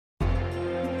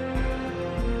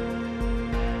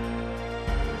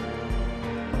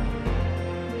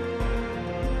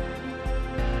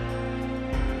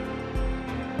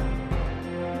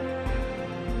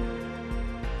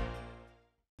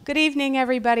Good evening,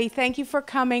 everybody. Thank you for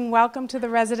coming. Welcome to the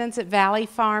residents at Valley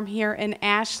Farm here in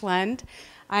Ashland.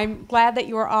 I'm glad that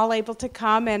you are all able to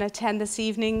come and attend this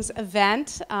evening's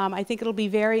event. I think it'll be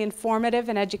very informative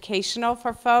and educational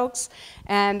for folks.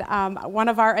 And one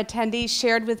of our attendees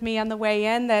shared with me on the way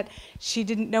in that she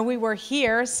didn't know we were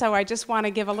here, so I just want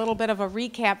to give a little bit of a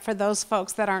recap for those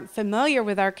folks that aren't familiar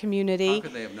with our community. How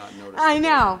could they have not noticed? I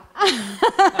know.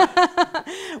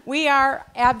 We are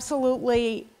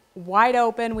absolutely wide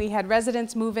open. We had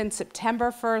residents move in September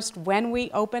 1st when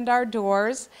we opened our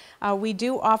doors. We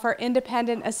do offer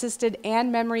independent, assisted,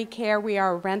 and memory care. We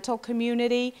are a rental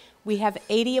community. We have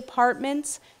 80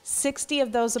 apartments. 60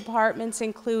 of those apartments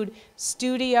include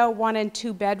studio, 1 and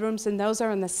 2 bedrooms, and those are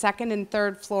on the 2nd and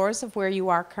 3rd floors of where you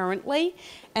are currently.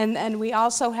 And we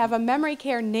also have a memory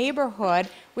care neighborhood,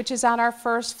 which is on our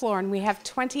 1st floor, and we have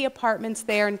 20 apartments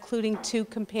there, including 2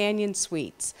 companion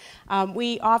suites.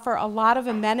 We offer a lot of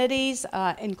amenities,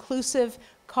 inclusive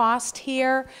cost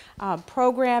here,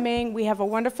 programming. We have a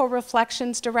wonderful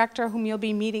reflections director whom you'll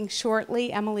be meeting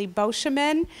shortly, Emily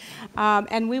Boscheman,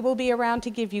 and we will be around to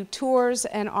give you tours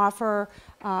and offer,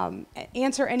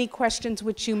 answer any questions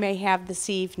which you may have this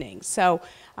evening. So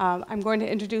I'm going to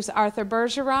introduce Arthur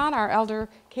Bergeron, our elder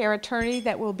care attorney,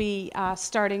 that will be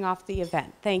starting off the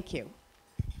event. Thank you.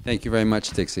 Thank you very much,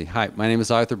 Dixie. Hi, my name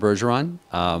is Arthur Bergeron.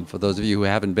 For those of you who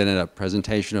haven't been at a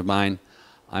presentation of mine,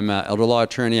 I'm an elder law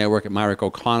attorney. I work at Myrick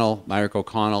O'Connell. Myrick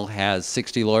O'Connell has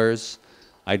 60 lawyers.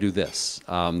 I do this.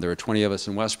 There are 20 of us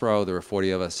in Westboro. There are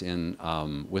 40 of us in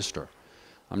Worcester.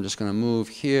 I'm just going to move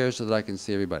here so that I can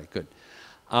see everybody. Good.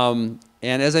 And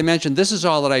as I mentioned, this is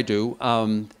all that I do.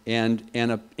 Well,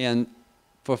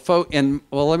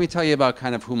 let me tell you about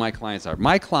kind of who my clients are.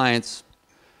 My clients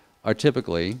are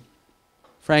typically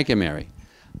Frank and Mary.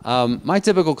 My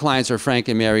typical clients are Frank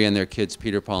and Mary and their kids,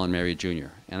 Peter, Paul, and Mary Jr.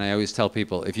 And I always tell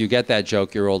people, if you get that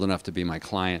joke, you're old enough to be my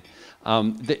client.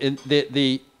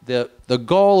 The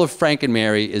goal of Frank and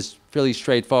Mary is fairly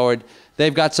straightforward.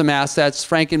 They've got some assets.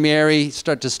 Frank and Mary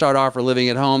start off are living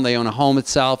at home. They own a home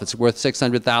itself. It's worth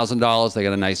 $600,000. They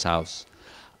got a nice house.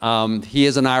 He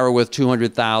has an IRA worth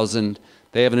 $200,000.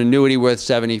 They have an annuity worth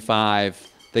 $75,000.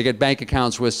 They get bank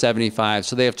accounts worth $75,000.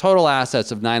 So they have total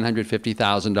assets of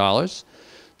 $950,000.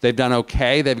 They've done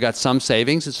okay. They've got some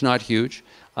savings. It's not huge.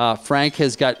 Frank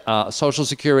has got Social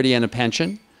Security and a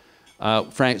pension.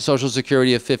 Social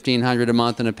Security of $1,500 a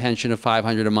month and a pension of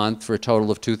 $500 a month for a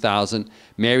total of $2,000.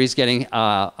 Mary's getting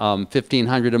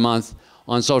 $1,500 a month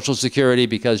on Social Security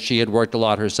because she had worked a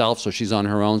lot herself, so she's on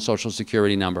her own Social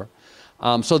Security number.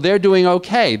 So they're doing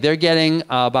okay. They're getting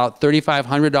about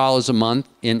 $3,500 a month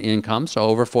in income, so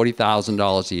over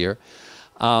 $40,000 a year.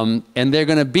 And they're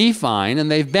going to be fine, and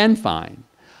they've been fine.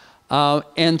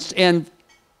 And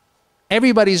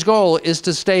everybody's goal is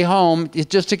to stay home,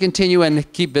 just to continue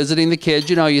and keep visiting the kids.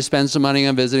 You know, you spend some money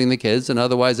on visiting the kids, and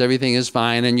otherwise everything is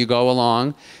fine, and you go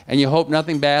along, and you hope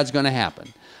nothing bad's going to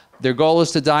happen. Their goal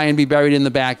is to die and be buried in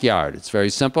the backyard. It's very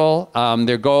simple.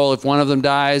 Their goal, if one of them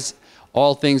dies,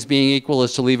 all things being equal,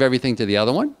 is to leave everything to the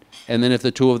other one. And then if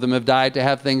the 2 of them have died, to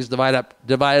have things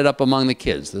divided up among the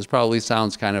kids. This probably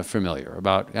sounds kind of familiar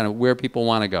about kind of where people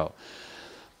want to go.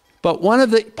 But one of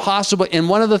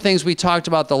the things we talked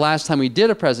about the last time we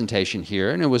did a presentation here,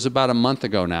 and it was about a month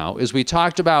ago now, is we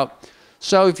talked about,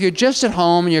 so if you're just at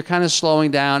home and you're kind of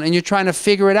slowing down and you're trying to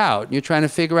figure it out,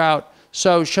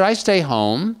 so should I stay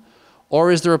home,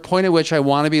 or is there a point at which I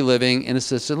want to be living in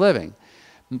assisted living?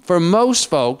 For most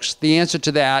folks, the answer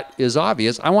to that is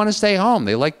obvious. I want to stay home.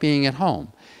 They like being at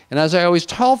home. And as I always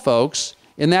tell folks,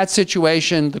 in that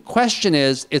situation, the question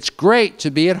is, it's great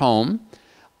to be at home,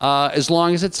 as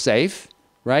long as it's safe,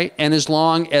 right? And as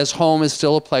long as home is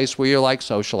still a place where you're like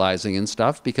socializing and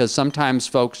stuff, because sometimes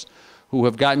folks who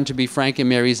have gotten to be Frank and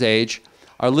Mary's age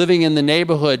are living in the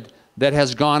neighborhood that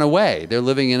has gone away. They're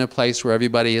living in a place where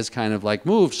everybody has kind of like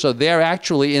moved. So they're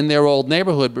actually in their old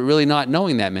neighborhood, but really not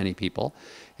knowing that many people.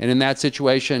 And in that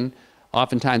situation,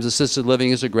 oftentimes assisted living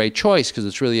is a great choice because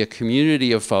it's really a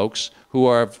community of folks who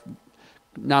are,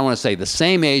 not I want to say the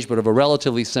same age, but of a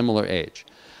relatively similar age.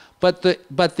 But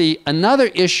another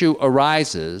issue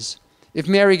arises if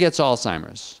Mary gets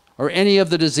Alzheimer's or any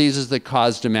of the diseases that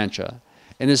cause dementia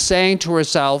and is saying to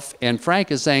herself, and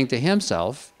Frank is saying to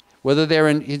himself, whether they're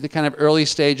in the kind of early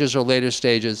stages or later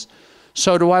stages,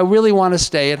 so do I really want to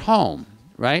stay at home,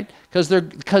 right? Because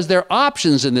their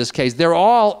options in this case, they're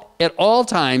all, at all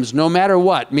times, no matter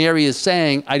what, Mary is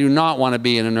saying, I do not want to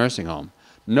be in a nursing home.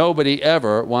 Nobody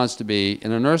ever wants to be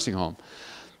in a nursing home.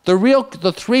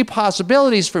 The 3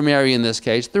 possibilities for Mary in this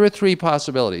case, there are 3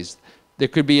 possibilities. There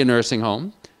could be a nursing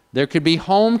home. There could be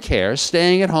home care,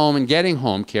 staying at home and getting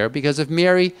home care, because if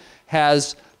Mary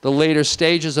has the later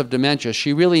stages of dementia,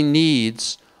 she really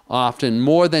needs often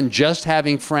more than just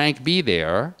having Frank be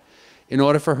there in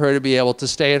order for her to be able to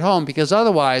stay at home, because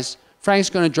otherwise Frank's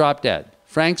going to drop dead.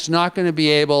 Frank's not going to be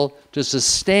able to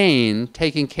sustain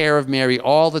taking care of Mary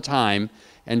all the time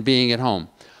and being at home.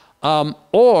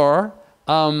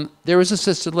 There is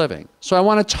assisted living. So I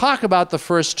want to talk about the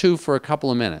first two for a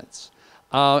couple of minutes.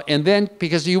 And then,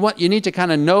 because you need to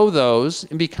kind of know those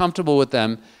and be comfortable with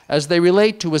them as they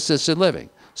relate to assisted living.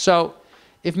 So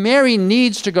if Mary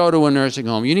needs to go to a nursing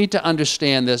home, you need to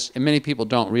understand this, and many people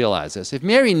don't realize this. If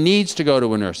Mary needs to go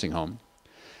to a nursing home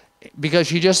because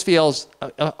she just feels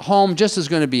a home just is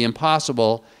going to be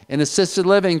impossible, and assisted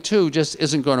living too just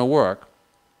isn't going to work,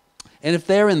 and if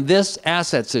they're in this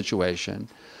asset situation,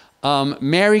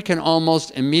 Mary can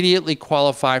almost immediately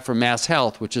qualify for Mass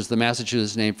Health, which is the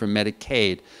Massachusetts name for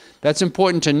Medicaid. That's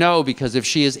important to know, because if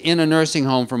she is in a nursing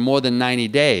home for more than 90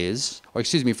 days, or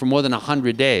excuse me, for more than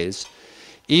 100 days,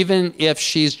 even if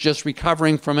she's just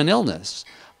recovering from an illness,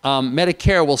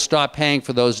 Medicare will stop paying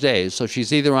for those days. So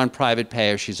she's either on private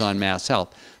pay or she's on Mass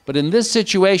Health. But in this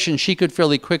situation, she could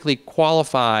fairly quickly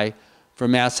qualify for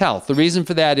Mass Health. The reason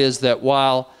for that is that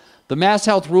while the Mass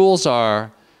Health rules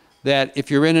are that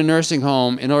if you're in a nursing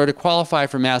home, in order to qualify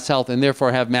for Mass Health and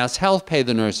therefore have Mass Health pay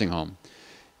the nursing home,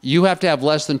 you have to have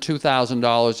less than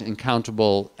 $2,000 in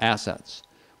countable assets,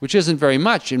 which isn't very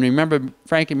much. And remember,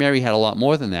 Frank and Mary had a lot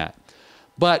more than that.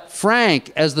 But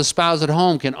Frank, as the spouse at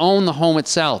home, can own the home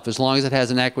itself as long as it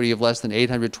has an equity of less than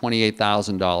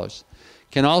 $828,000.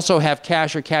 Can also have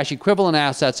cash or cash equivalent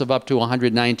assets of up to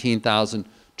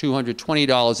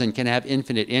 $119,220 and can have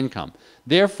infinite income.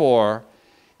 Therefore,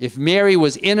 if Mary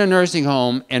was in a nursing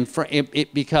home, and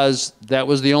because that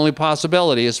was the only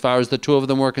possibility as far as the two of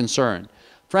them were concerned,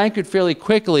 Frank could fairly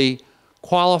quickly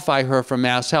qualify her for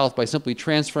Mass Health by simply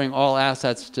transferring all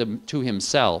assets to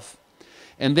himself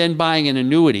and then buying an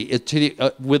annuity.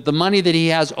 With the money that he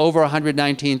has over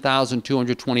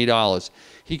 $119,220,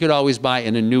 he could always buy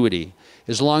an annuity,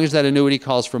 as long as that annuity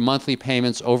calls for monthly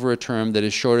payments over a term that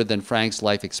is shorter than Frank's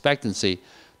life expectancy.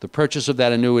 The purchase of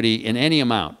that annuity in any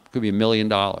amount could be $1 million,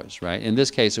 right? In this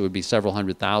case, it would be several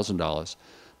 $100,000.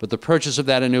 But the purchase of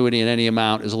that annuity in any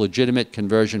amount is a legitimate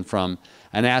conversion from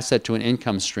an asset to an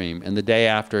income stream. And the day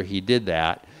after he did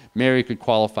that, Mary could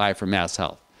qualify for Mass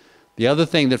Health. The other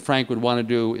thing that Frank would want to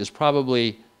do is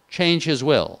probably change his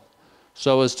will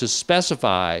so as to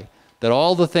specify that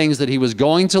all the things that he was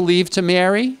going to leave to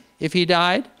Mary if he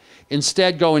died,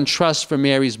 instead go in trust for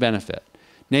Mary's benefit,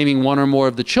 naming one or more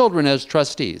of the children as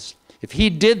trustees. If he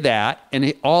did that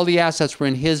and all the assets were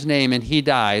in his name and he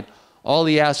died, all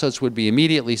the assets would be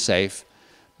immediately safe.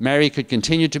 Mary could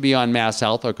continue to be on Mass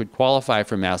Health or could qualify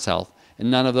for Mass Health, and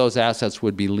none of those assets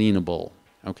would be lienable.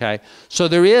 Okay? So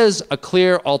there is a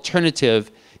clear alternative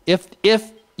if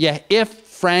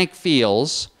Frank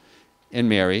feels, and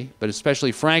Mary, but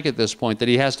especially Frank at this point, that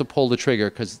he has to pull the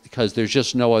trigger because there's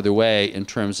just no other way in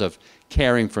terms of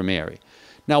caring for Mary.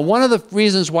 Now, one of the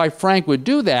reasons why Frank would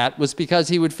do that was because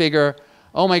he would figure,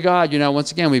 oh my God,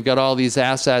 once again, we've got all these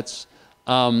assets,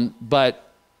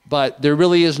 but there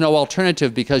really is no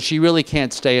alternative because she really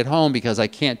can't stay at home because I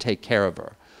can't take care of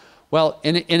her. Well,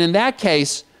 in that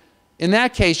case,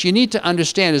 you need to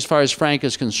understand, as far as Frank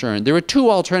is concerned, there are two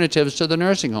alternatives to the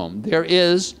nursing home. There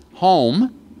is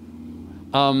home,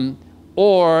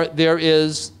 or there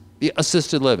is the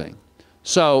assisted living.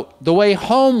 So the way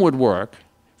home would work,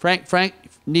 Frank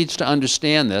needs to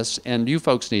understand this, and you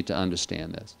folks need to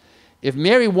understand this. If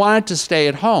Mary wanted to stay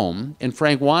at home, and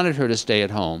Frank wanted her to stay at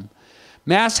home,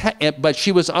 but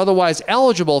she was otherwise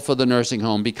eligible for the nursing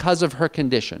home because of her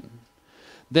condition,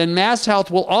 then Mass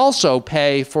Health will also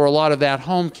pay for a lot of that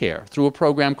home care through a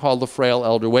program called the Frail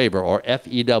Elder Waiver, or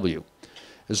FEW.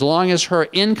 As long as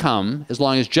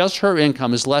just her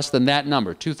income is less than that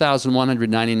number,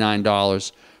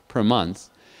 $2,199 per month,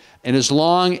 and as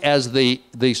long as the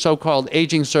so-called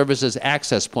Aging Services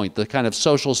Access Point, the kind of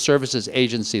social services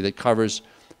agency that covers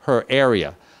her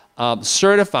area,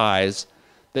 certifies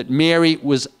that Mary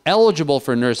was eligible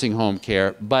for nursing home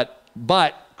care, but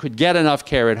could get enough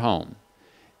care at home.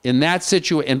 In that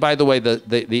situation, and by the way,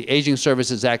 the Aging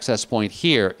Services Access Point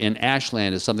here in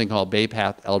Ashland is something called Bay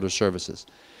Path Elder Services.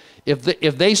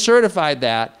 If they certified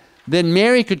that, then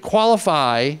Mary could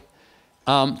qualify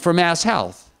for Mass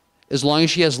Health as long as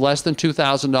she has less than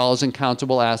 $2,000 in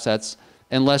countable assets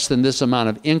and less than this amount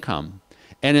of income.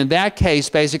 And in that case,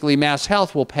 basically, Mass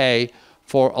Health will pay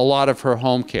for a lot of her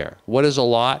home care. What is a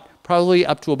lot? Probably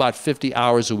up to about 50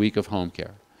 hours a week of home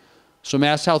care. So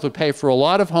Mass Health would pay for a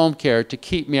lot of home care to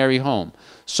keep Mary home.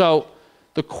 So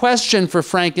the question for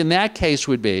Frank in that case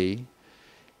would be,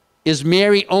 is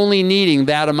Mary only needing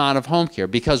that amount of home care?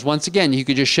 Because once again, you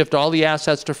could just shift all the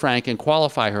assets to Frank and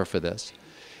qualify her for this.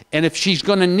 And if she's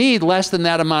going to need less than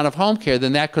that amount of home care,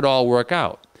 then that could all work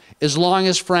out. As long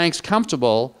as Frank's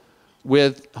comfortable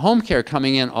with home care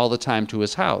coming in all the time to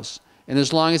his house. And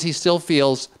as long as he still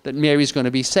feels that Mary's going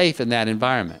to be safe in that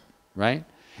environment, right?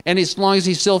 And as long as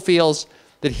he still feels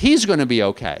that he's going to be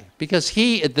okay, because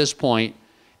he, at this point,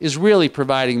 is really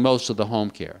providing most of the home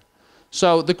care.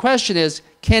 So the question is,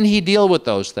 can he deal with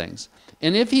those things?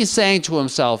 And if he's saying to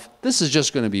himself, this is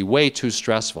just going to be way too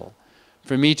stressful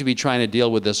for me to be trying to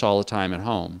deal with this all the time at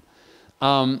home,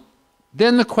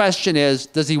 then the question is,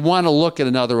 does he want to look at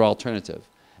another alternative?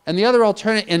 And the other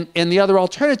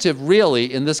alternative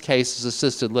really, in this case, is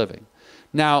assisted living.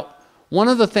 Now, one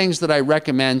of the things that I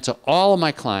recommend to all of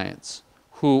my clients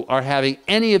who are having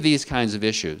any of these kinds of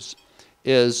issues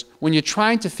is when you're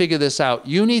trying to figure this out,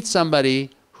 you need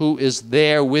somebody who is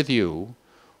there with you,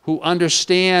 who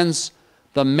understands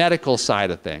the medical side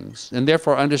of things, and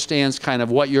therefore understands kind of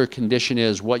what your condition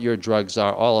is, what your drugs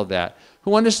are, all of that,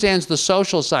 who understands the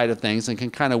social side of things and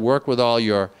can kind of work with all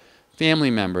your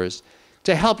family members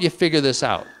to help you figure this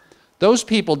out. Those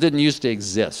people didn't used to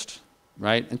exist,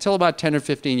 right? Until about 10 or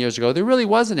 15 years ago, there really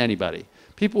wasn't anybody.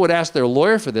 People would ask their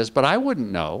lawyer for this, but I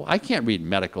wouldn't know. I can't read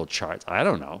medical charts. I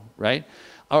don't know, right?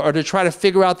 Or to try to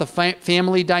figure out the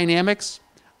family dynamics.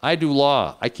 I do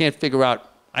law. I can't figure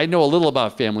out, I know a little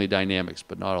about family dynamics,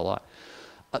 but not a lot.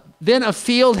 Then a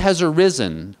field has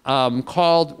arisen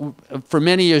called, for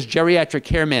many years, geriatric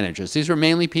care managers. These were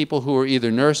mainly people who were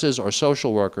either nurses or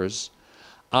social workers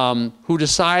who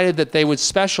decided that they would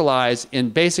specialize in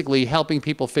basically helping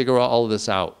people figure all of this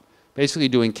out, basically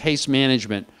doing case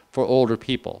management for older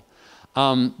people.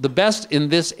 The best in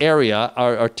this area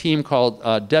are a team called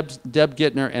Deb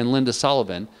Gittner and Linda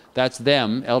Sullivan. That's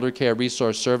them, Elder Care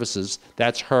Resource Services.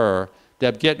 That's her,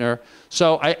 Deb Gittner.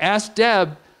 So I asked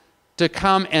Deb to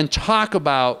come and talk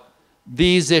about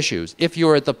these issues. If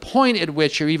you're at the point at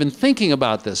which you're even thinking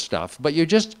about this stuff, but you're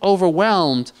just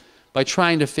overwhelmed by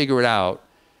trying to figure it out,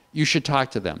 you should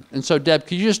talk to them. And so, Deb,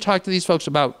 could you just talk to these folks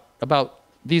about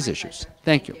these issues?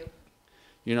 Thank you.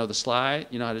 You know the slide?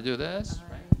 You know how to do this?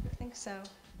 Right? I think so.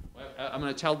 I'm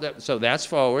going to tell Deb. So that's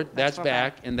forward, that's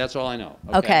back, and that's all I know.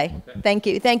 Okay. Thank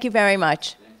you. Thank you very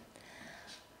much.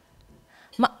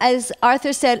 As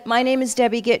Arthur said, my name is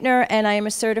Debbie Gittner, and I am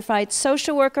a certified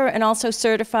social worker and also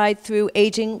certified through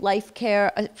Aging Life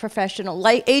Care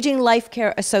Aging Life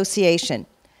Care Association.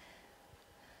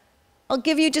 I'll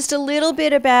give you just a little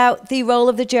bit about the role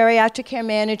of the geriatric care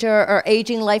manager or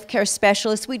aging life care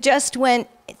specialist. We just went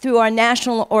through our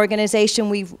national organization.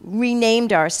 We've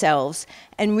renamed ourselves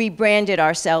and rebranded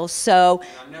ourselves. So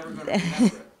I'm never going to remember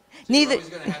it. So you're always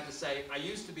going to have to say, I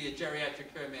used to be a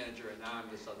geriatric care manager, and now I'm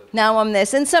this other thing. Now I'm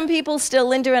this. And some people still,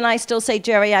 Linda and I still say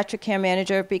geriatric care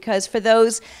manager because for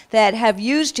those that have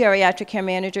used geriatric care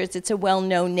managers, it's a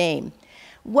well-known name.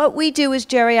 What we do as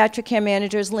geriatric care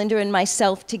managers, Linda and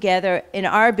myself together in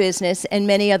our business and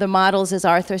many other models, as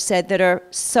Arthur said, that are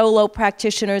solo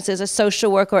practitioners as a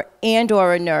social worker and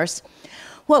or a nurse.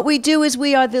 What we do is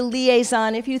we are the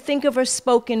liaison. If you think of a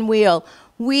spoken wheel,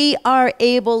 we are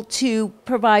able to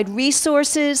provide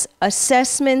resources,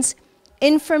 assessments,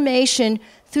 information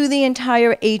through the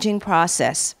entire aging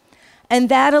process. And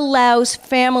that allows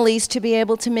families to be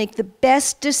able to make the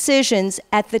best decisions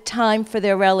at the time for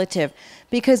their relative.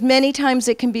 Because many times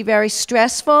it can be very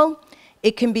stressful,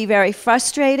 it can be very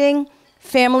frustrating.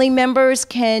 Family members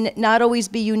can not always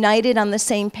be united on the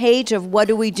same page of what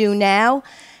do we do now.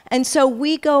 And so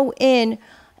we go in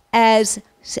as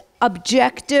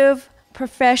objective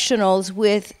professionals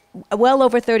with well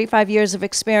over 35 years of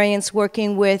experience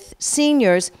working with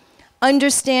seniors,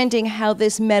 understanding how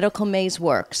this medical maze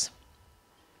works.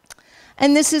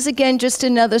 And this is, again, just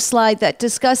another slide that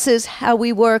discusses how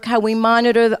we work, how we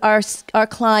monitor our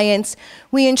clients.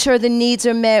 We ensure the needs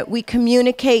are met. We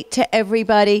communicate to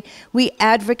everybody. We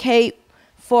advocate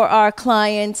for our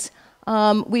clients.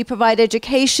 We provide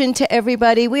education to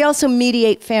everybody. We also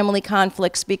mediate family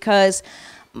conflicts because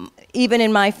even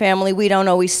in my family, we don't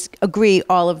always agree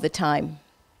all of the time.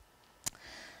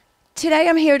 Today,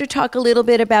 I'm here to talk a little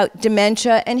bit about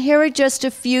dementia, and here are just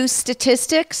a few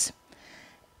statistics.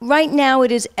 Right now,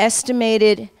 it is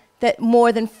estimated that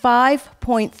more than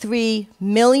 5.3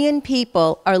 million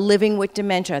people are living with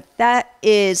dementia. That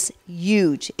is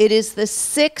huge. It is the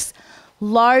sixth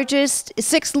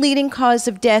leading cause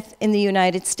of death in the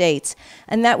United States.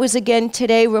 And that was again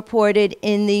today reported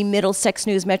in the Middlesex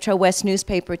News Metro West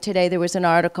newspaper. Today there was an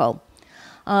article.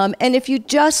 And if you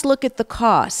just look at the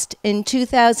cost in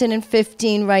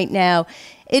 2015 right now,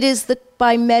 it is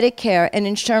by Medicare, and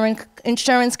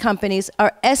insurance companies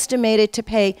are estimated to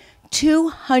pay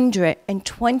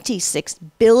 $226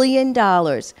 billion,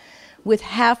 with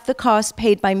half the cost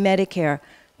paid by Medicare.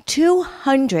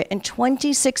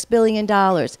 $226 billion.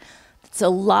 It's a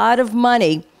lot of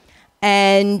money,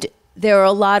 and there are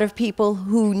a lot of people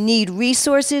who need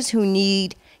resources, who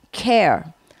need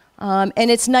care. And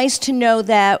it's nice to know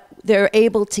that they're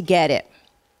able to get it.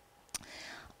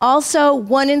 Also,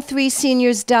 1 in 3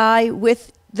 seniors die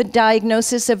with the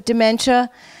diagnosis of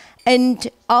dementia, and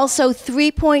also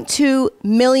 3.2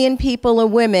 million people are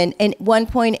women and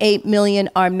 1.8 million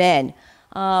are men.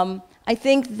 I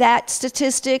think that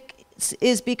statistic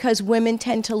is because women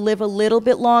tend to live a little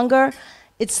bit longer.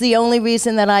 It's the only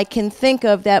reason that I can think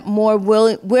of that more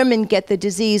women get the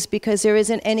disease, because there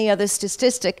isn't any other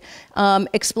statistic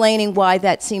explaining why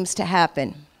that seems to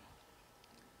happen.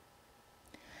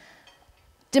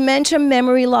 Dementia,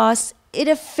 memory loss, it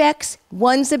affects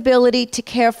one's ability to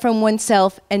care for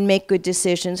oneself and make good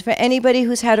decisions. For anybody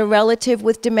who's had a relative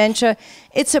with dementia,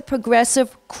 it's a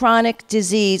progressive chronic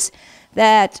disease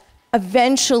that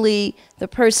eventually the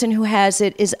person who has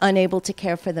it is unable to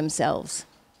care for themselves.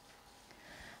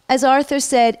 As Arthur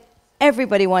said,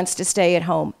 everybody wants to stay at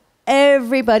home.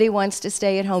 Everybody wants to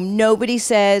stay at home. Nobody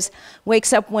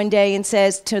wakes up one day and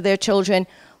says to their children,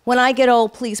 when I get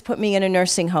old, please put me in a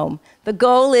nursing home. The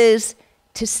goal is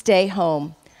to stay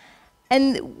home.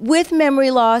 And with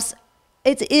memory loss,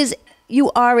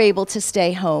 you are able to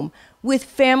stay home. With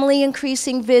family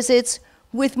increasing visits,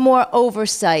 with more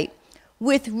oversight,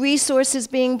 with resources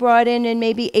being brought in and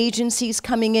maybe agencies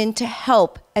coming in to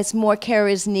help as more care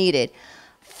is needed.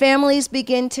 Families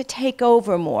begin to take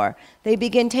over more. They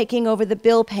begin taking over the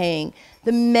bill paying,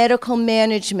 the medical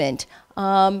management,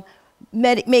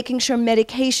 making sure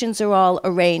medications are all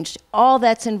arranged. All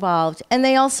that's involved. And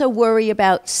they also worry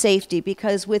about safety,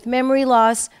 because with memory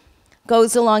loss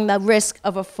goes along the risk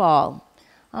of a fall.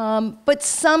 But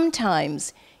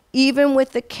sometimes, even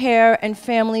with the care and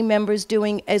family members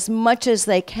doing as much as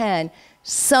they can,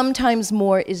 sometimes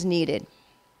more is needed.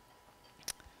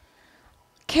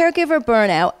 Caregiver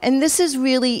burnout, and this is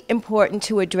really important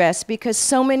to address because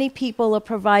so many people are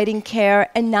providing care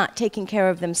and not taking care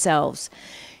of themselves.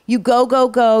 You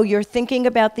go, you're thinking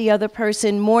about the other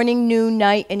person morning, noon,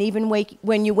 night, and even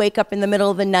when you wake up in the middle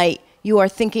of the night, you are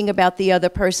thinking about the other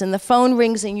person. The phone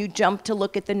rings and you jump to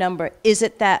look at the number. Is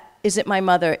it that? Is it my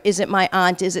mother? Is it my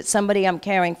aunt? Is it somebody I'm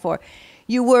caring for?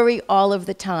 You worry all of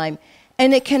the time.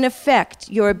 And it can affect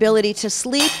your ability to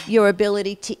sleep, your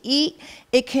ability to eat.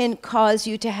 It can cause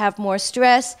you to have more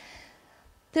stress.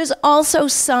 There's also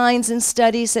signs and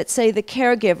studies that say the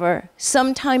caregiver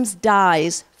sometimes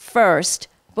dies first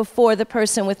before the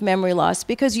person with memory loss,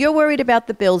 because you're worried about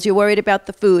the bills, you're worried about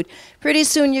the food. Pretty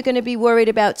soon you're going to be worried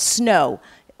about snow.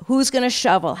 Who's going to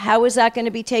shovel? How is that going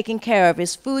to be taken care of?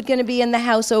 Is food going to be in the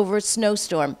house over a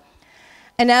snowstorm?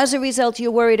 And as a result, you're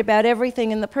worried about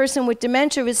everything, and the person with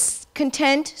dementia is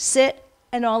content, sit,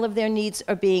 and all of their needs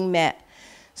are being met.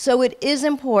 So it is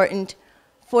important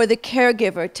for the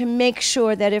caregiver to make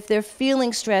sure that if they're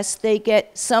feeling stressed, they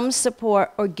get some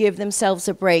support or give themselves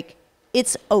a break.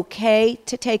 It's okay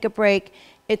to take a break.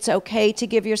 It's okay to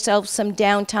give yourself some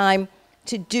downtime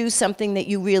to do something that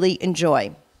you really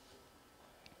enjoy.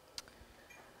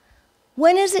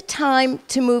 When is it time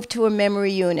to move to a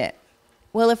memory unit?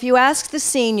 Well, if you ask the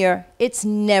senior, it's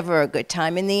never a good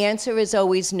time, and the answer is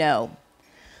always no.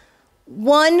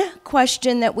 One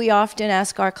question that we often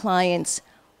ask our clients,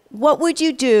 what would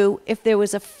you do if there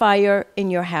was a fire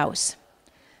in your house?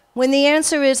 When the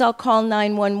answer is, I'll call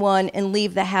 911 and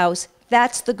leave the house,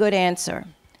 that's the good answer.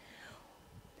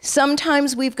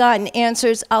 Sometimes we've gotten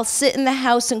answers, I'll sit in the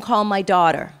house and call my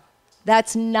daughter.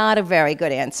 That's not a very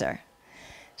good answer.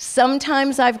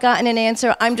 Sometimes I've gotten an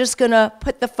answer, I'm just going to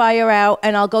put the fire out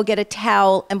and I'll go get a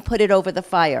towel and put it over the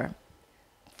fire.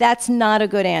 That's not a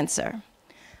good answer.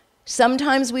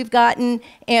 Sometimes we've gotten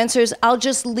answers, I'll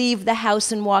just leave the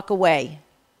house and walk away.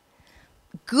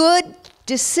 Good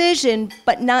decision,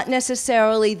 but not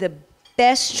necessarily the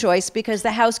best choice, because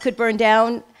the house could burn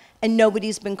down and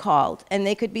nobody's been called, and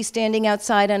they could be standing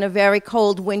outside on a very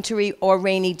cold, wintry, or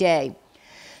rainy day.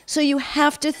 So you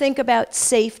have to think about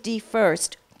safety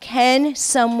first. Can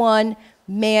someone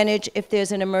manage if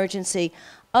there's an emergency?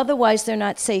 Otherwise, they're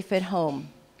not safe at home.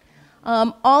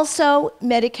 Also,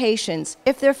 medications.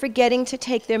 If they're forgetting to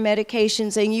take their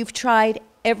medications and you've tried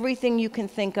everything you can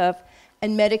think of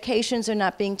and medications are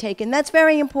not being taken, that's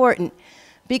very important,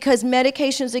 because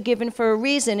medications are given for a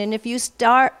reason, and if you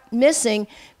start missing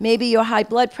maybe your high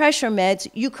blood pressure meds,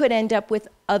 you could end up with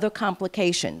other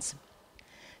complications.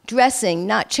 dressing,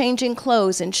 not changing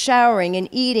clothes, and showering and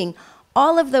eating,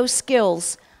 all of those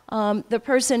skills the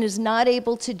person is not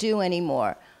able to do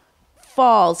anymore.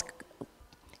 Falls,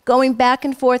 going back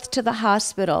and forth to the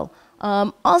hospital.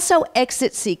 Also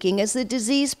exit seeking. As the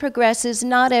disease progresses,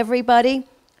 not everybody,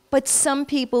 but some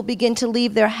people begin to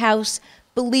leave their house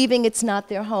believing it's not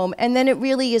their home. And then it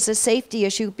really is a safety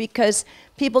issue because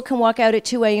people can walk out at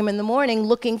 2 a.m. in the morning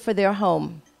looking for their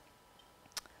home.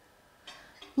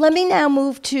 Let me now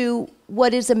move to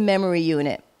what is a memory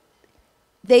unit.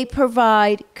 They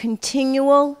provide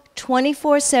continual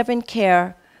 24/7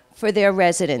 care for their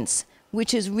residents,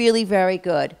 which is really very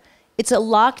good. It's a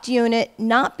locked unit,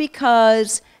 not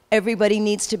because everybody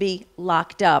needs to be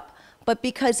locked up, but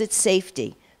because it's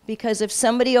safety. Because if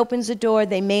somebody opens a door,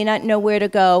 they may not know where to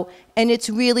go, and it's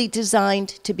really designed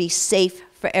to be safe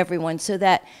for everyone so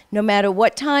that no matter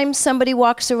what time somebody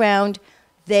walks around,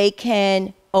 they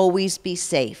can always be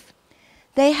safe.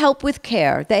 They help with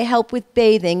care. They help with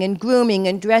bathing and grooming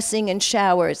and dressing and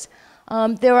showers.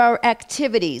 There are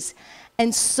activities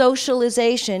and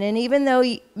socialization. And even though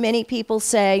many people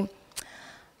say,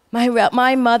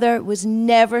 my mother was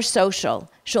never social,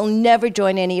 she'll never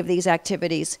join any of these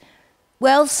activities.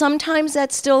 Well, sometimes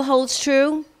that still holds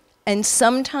true. And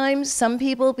sometimes some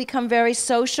people become very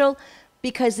social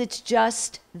because it's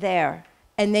just there.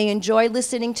 And they enjoy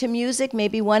listening to music,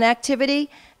 maybe one activity,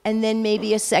 and then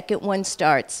maybe a second one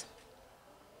starts.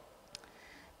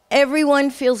 Everyone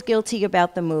feels guilty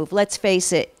about the move, let's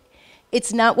face it.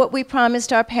 It's not what we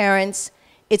promised our parents.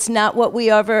 It's not what we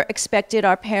ever expected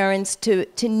our parents to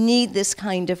need this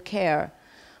kind of care.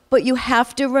 But you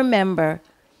have to remember,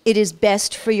 it is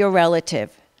best for your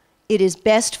relative. It is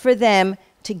best for them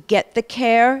to get the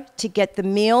care, to get the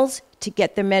meals, to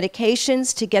get the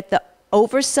medications, to get the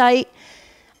oversight,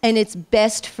 and it's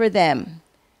best for them.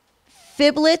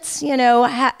 Fiblets, you know,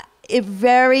 are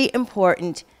very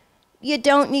important. You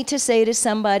don't need to say to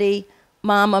somebody,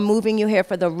 Mom, I'm moving you here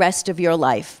for the rest of your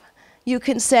life. You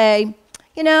can say,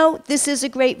 you know, this is a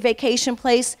great vacation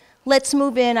place. Let's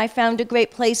move in. I found a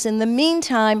great place. In the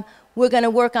meantime, we're going to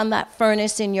work on that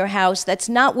furnace in your house that's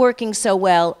not working so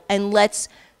well, and let's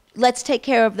take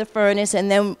care of the furnace,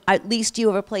 and then at least you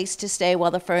have a place to stay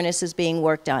while the furnace is being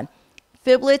worked on.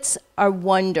 Fiblets are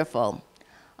wonderful.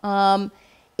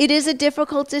 It is a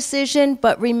difficult decision,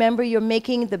 but remember, you're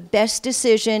making the best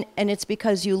decision, and it's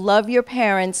because you love your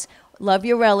parents, love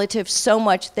your relatives so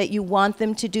much that you want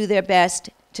them to do their best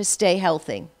to stay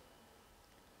healthy.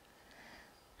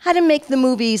 How to make the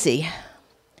move easy.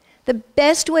 The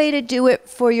best way to do it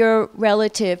for your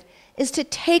relative is to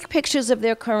take pictures of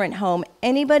their current home.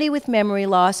 Anybody with memory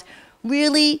loss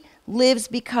really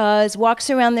walks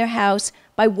around their house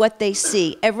by what they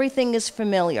see. Everything is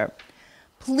familiar.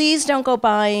 Please don't go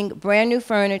buying brand new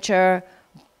furniture,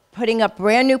 putting up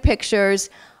brand new pictures,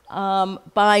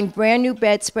 buying brand new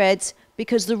bedspreads,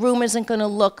 because the room isn't going to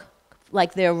look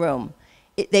like their room.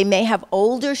 They may have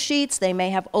older sheets, they may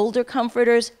have older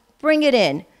comforters. Bring it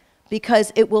in,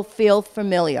 because it will feel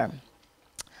familiar.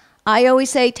 I always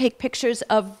say take pictures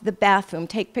of the bathroom,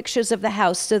 take pictures of the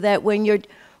house, so that when you're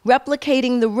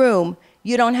replicating the room,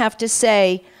 you don't have to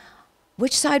say,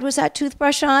 which side was that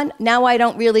toothbrush on? Now I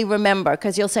don't really remember,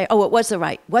 because you'll say, oh, it was the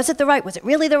right. Was it the right? Was it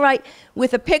really the right?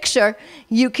 With a picture,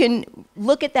 you can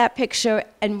look at that picture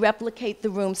and replicate the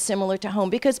room similar to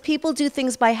home, because people do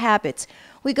things by habits.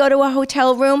 We go to a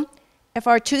hotel room. If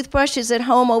our toothbrush is at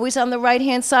home always on the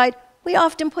right-hand side, we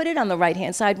often put it on the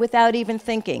right-hand side without even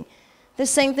thinking. The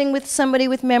same thing with somebody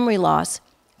with memory loss.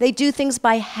 They do things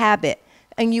by habit,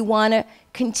 and you want to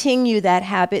continue that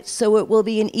habit so it will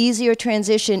be an easier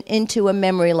transition into a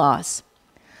memory loss.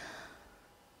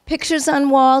 Pictures on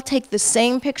wall, take the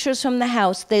same pictures from the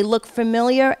house. They look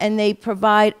familiar, and they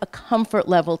provide a comfort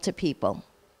level to people.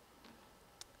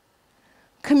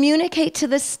 Communicate to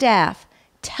the staff.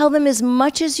 Tell them as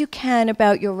much as you can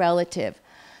about your relative.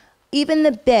 Even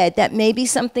the bed, that may be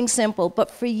something simple,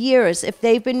 but for years, if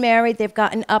they've been married, they've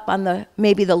gotten up on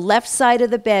maybe the left side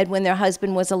of the bed when their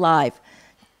husband was alive.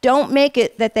 Don't make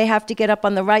it that they have to get up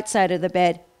on the right side of the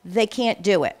bed. They can't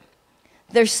do it.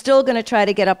 They're still going to try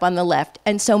to get up on the left.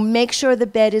 And so make sure the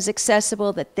bed is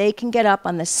accessible, that they can get up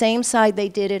on the same side they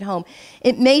did at home.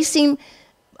 It may seem,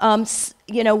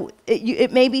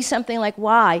 it may be something like,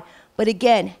 why? But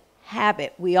again,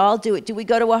 habit. We all do it. Do we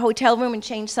go to a hotel room and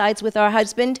change sides with our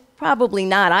husband? Probably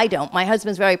not. I don't. My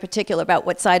husband's very particular about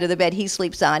what side of the bed he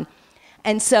sleeps on.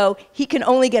 And so he can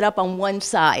only get up on one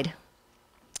side.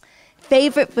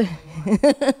 Favorite...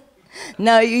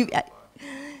 No, you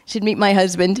should meet my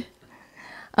husband.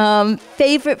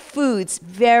 Favorite foods,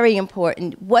 very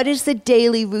important. What is the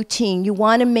daily routine? You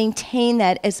want to maintain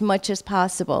that as much as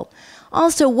possible.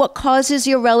 Also, what causes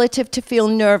your relative to feel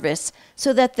nervous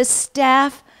so that the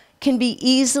staff can be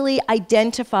easily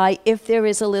identify if there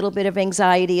is a little bit of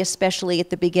anxiety, especially at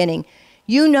the beginning.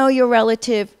 You know your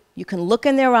relative, you can look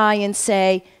in their eye and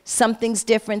say, something's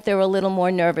different, they're a little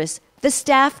more nervous. The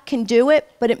staff can do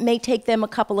it, but it may take them a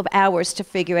couple of hours to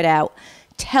figure it out.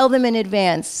 Tell them in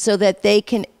advance so that they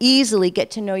can easily get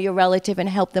to know your relative and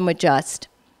help them adjust.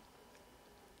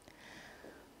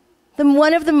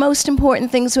 One of the most important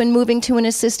things when moving to an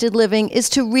assisted living is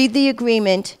to read the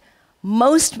agreement.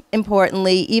 Most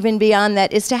importantly, even beyond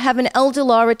that, is to have an elder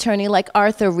law attorney like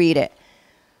Arthur read it.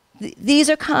 These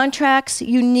are contracts.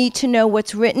 You need to know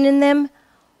what's written in them,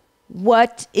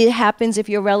 what happens if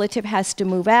your relative has to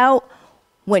move out,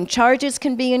 when charges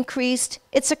can be increased.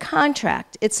 It's a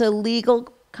contract. It's a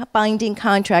legal binding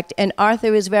contract, and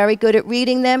Arthur is very good at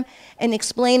reading them and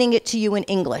explaining it to you in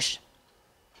English.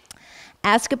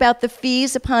 Ask about the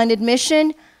fees upon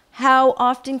admission. How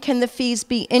often can the fees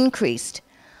be increased?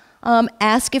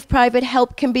 Ask if private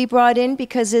help can be brought in,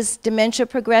 because as dementia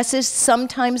progresses,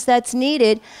 sometimes that's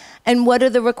needed. And what are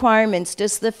the requirements?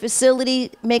 Does the facility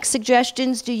make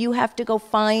suggestions? Do you have to go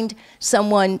find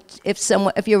someone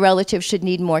if your relative should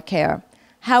need more care?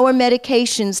 How are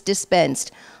medications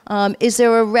dispensed? Is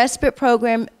there a respite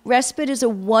program? Respite is a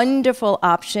wonderful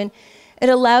option. It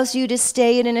allows you to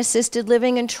stay in an assisted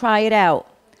living and try it out.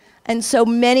 And so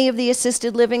many of the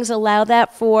assisted livings allow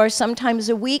that for sometimes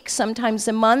a week, sometimes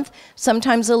a month,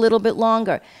 sometimes a little bit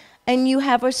longer. And you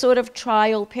have a sort of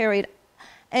trial period.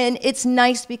 And it's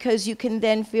nice because you can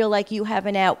then feel like you have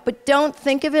an out. But don't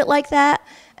think of it like that,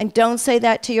 and don't say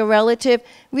that to your relative.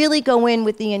 Really go in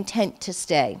with the intent to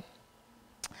stay.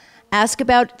 Ask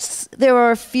about, there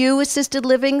are a few assisted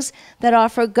livings that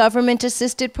offer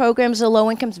government-assisted programs of low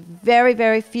incomes, very,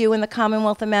 very few in the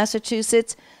Commonwealth of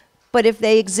Massachusetts. But if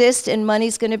they exist and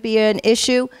money's going to be an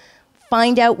issue,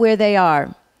 find out where they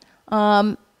are.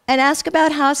 And ask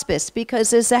about hospice,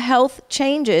 because as the health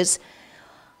changes,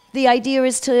 the idea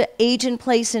is to age in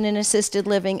place in an assisted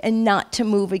living and not to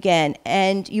move again.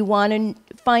 And you want to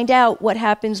find out what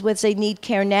happens when they need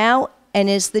care now and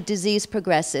as the disease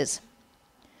progresses.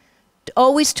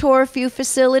 Always tour a few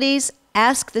facilities.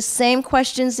 Ask the same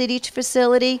questions at each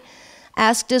facility.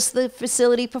 Ask, does the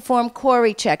facility perform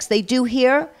query checks? They do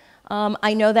here.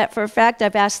 I know that for a fact.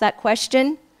 I've asked that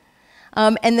question.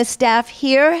 And the staff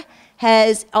here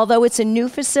has, although it's a new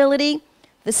facility,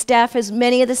 the staff has,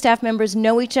 many of the staff members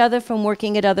know each other from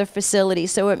working at other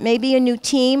facilities. So it may be a new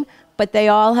team, but they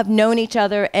all have known each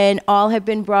other and all have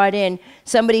been brought in.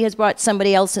 Somebody has brought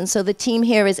somebody else in. So the team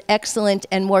here is excellent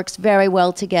and works very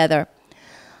well together.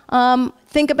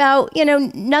 Think about,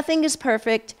 nothing is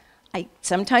perfect. I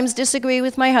sometimes disagree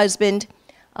with my husband.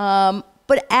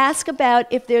 But ask about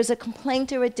if there's a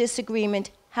complaint or a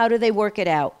disagreement, how do they work it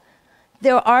out?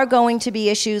 There are going to be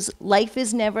issues. Life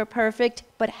is never perfect,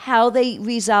 but how they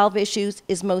resolve issues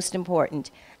is most important.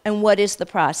 And what is the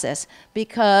process?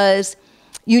 Because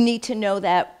you need to know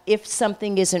that if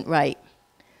something isn't right.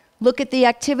 Look at the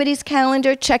activities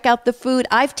calendar, check out the food.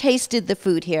 I've tasted the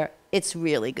food here. It's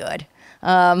really good.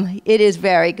 It is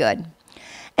very good.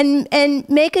 And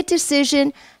make a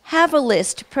decision, have a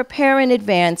list, prepare in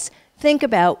advance. Think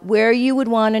about where you would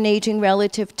want an aging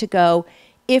relative to go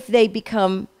if they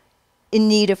become in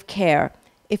need of care.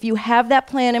 If you have that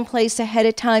plan in place ahead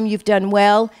of time, you've done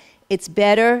well. It's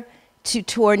better to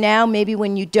tour now, maybe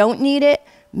when you don't need it,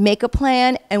 make a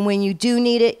plan, and when you do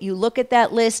need it, you look at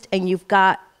that list and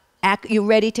you're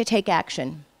ready to take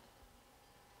action.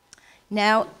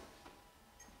 Now,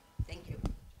 thank you.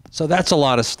 So that's a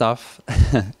lot of stuff.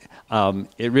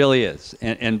 It really is.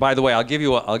 And by the way, I'll give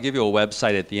you a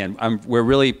website at the end. We're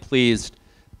really pleased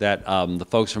that the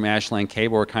folks from Ashland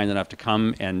Cable were kind enough to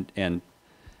come and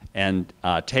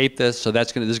tape this. So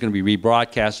this is going to be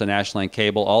rebroadcast on Ashland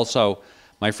Cable. Also,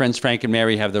 my friends Frank and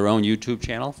Mary have their own YouTube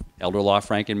channel, Elder Law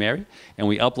Frank and Mary, and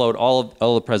we upload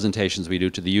all the presentations we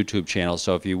do to the YouTube channel.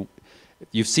 So if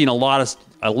you've seen a lot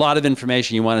of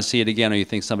information, you want to see it again, or you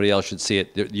think somebody else should see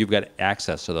it, you've got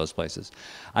access to those places.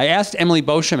 I asked Emily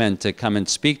Beauchemin to come and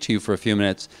speak to you for a few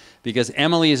minutes because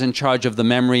Emily is in charge of the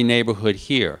memory neighborhood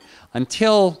here.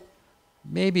 Until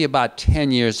maybe about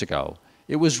 10 years ago,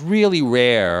 it was really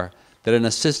rare that an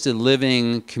assisted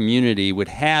living community would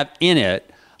have in it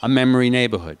a memory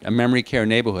neighborhood, a memory care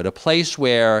neighborhood, a place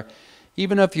where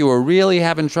even if you were really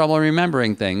having trouble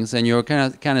remembering things and you were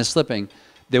kind of slipping,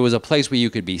 there was a place where you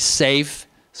could be safe,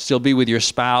 still be with your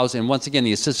spouse. And once again,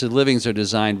 the assisted livings are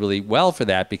designed really well for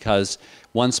that because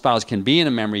one spouse can be in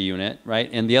a memory unit, right?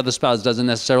 And the other spouse doesn't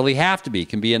necessarily have to be,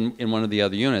 can be in one of the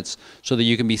other units, so that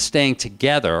you can be staying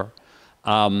together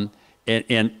and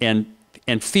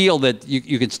feel that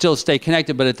you can still stay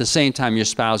connected, but at the same time your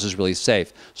spouse is really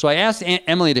safe. So I asked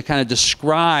Emily to kind of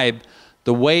describe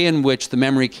the way in which the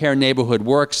memory care neighborhood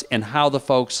works and how the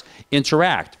folks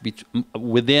interact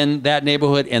within that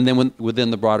neighborhood and then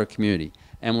within the broader community.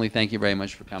 Emily, thank you very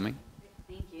much for coming.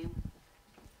 Thank you.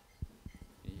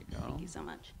 Here you go. Thank you so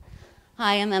much.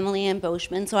 Hi, I'm Emily Ann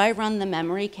Boschman. So I run the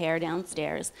memory care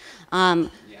downstairs. You have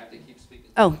to keep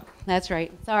speaking. Oh, that's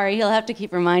right. Sorry, he'll have to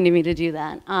keep reminding me to do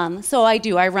that. So I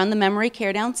do. I run the memory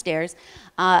care downstairs.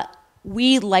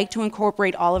 We like to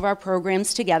incorporate all of our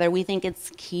programs together. We think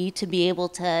it's key to be able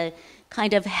to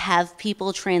kind of have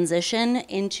people transition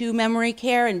into memory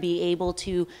care and be able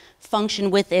to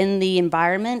function within the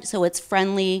environment so it's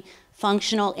friendly,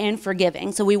 functional, and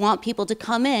forgiving. So we want people to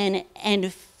come in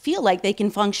and feel like they can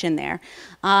function there,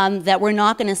 that we're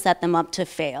not going to set them up to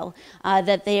fail,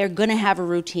 that they are going to have a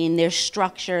routine, there's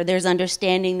structure, there's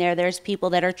understanding there, there's people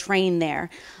that are trained there.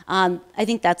 I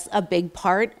think that's a big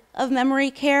part of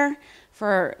memory care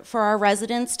for our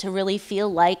residents, to really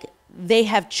feel like they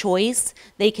have choice,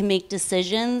 they can make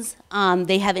decisions,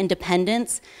 they have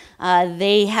independence,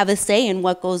 they have a say in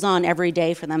what goes on every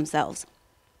day for themselves.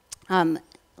 I'm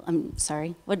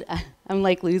sorry, I'm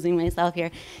like losing myself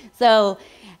here. So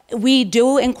we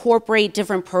do incorporate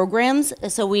different programs.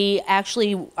 So we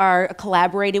actually are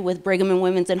collaborated with Brigham and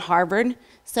Women's and Harvard.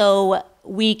 So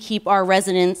we keep our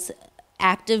residents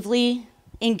actively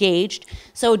engaged,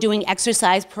 so doing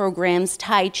exercise programs,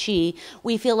 Tai Chi.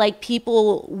 We feel like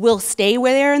people will stay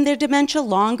where they're in their dementia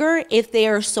longer if they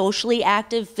are socially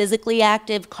active, physically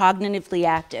active, cognitively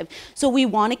active. So we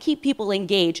want to keep people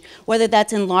engaged, whether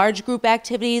that's in large group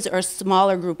activities or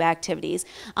smaller group activities.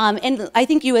 And I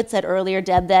think you had said earlier,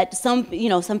 Deb, that some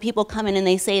people come in and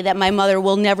they say that my mother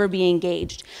will never be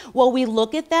engaged. Well, we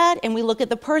look at that and we look at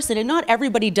the person, and not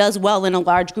everybody does well in a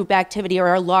large group activity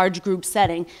or a large group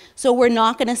setting. So we're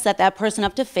not going to set that person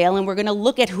up to fail, and we're going to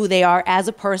look at who they are as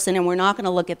a person, and we're not going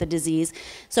to look at the disease.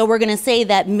 So we're going to say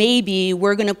that maybe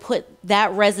we're going to put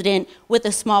that resident with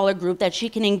a smaller group that she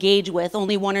can engage with,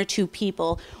 only 1 or 2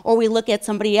 people. Or we look at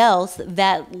somebody else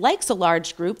that likes a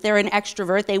large group, they're an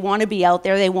extrovert, they want to be out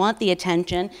there, they want the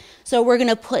attention. So we're going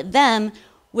to put them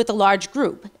with a large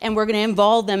group, and we're going to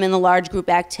involve them in the large group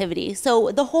activity.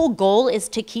 So the whole goal is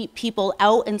to keep people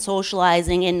out and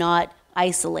socializing and not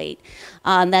isolate.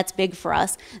 That's big for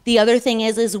us. The other thing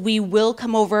is we will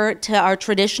come over to our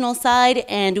traditional side,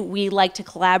 and we like to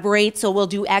collaborate, so we'll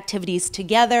do activities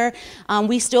together.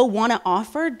 We still want to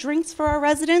offer drinks for our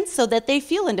residents so that they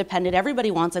feel independent.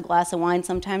 Everybody wants a glass of wine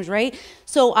sometimes, right?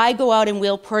 So I go out and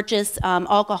we'll purchase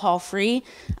alcohol-free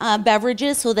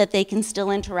beverages so that they can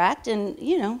still interact and,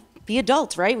 be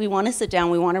adults, right? We want to sit down,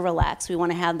 we want to relax, we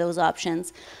want to have those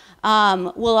options.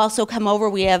 We'll also come over,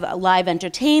 we have live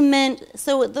entertainment.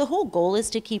 So the whole goal is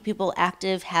to keep people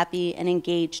active, happy, and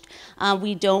engaged.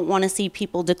 We don't want to see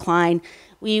people decline.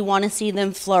 We want to see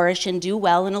them flourish and do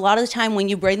well. And a lot of the time when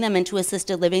you bring them into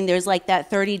assisted living, there's like that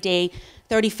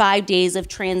 35 days of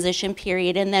transition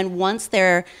period. And then once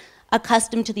they're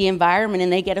accustomed to the environment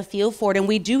and they get a feel for it, and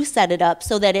we do set it up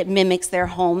so that it mimics their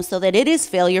home, so that it is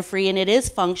failure-free and it is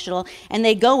functional, and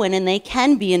they go in and they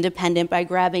can be independent by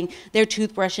grabbing their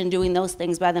toothbrush and doing those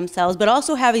things by themselves, but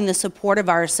also having the support of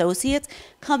our associates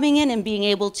coming in and being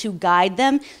able to guide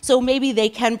them. So maybe they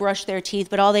can brush their teeth,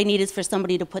 but all they need is for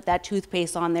somebody to put that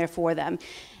toothpaste on there for them.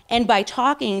 And by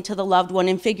talking to the loved one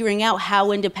and figuring out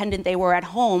how independent they were at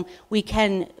home, we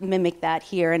can mimic that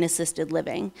here in assisted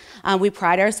living. We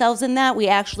pride ourselves in that. We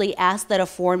actually ask that a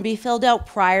form be filled out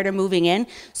prior to moving in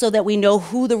so that we know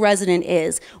who the resident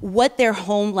is, what their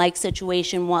home-like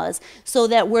situation was, so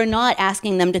that we're not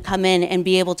asking them to come in and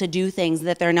be able to do things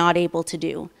that they're not able to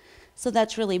do. So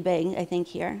that's really big, I think,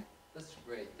 here. That's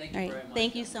great. Thank you very much.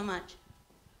 Thank you so much.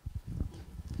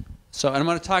 So I'm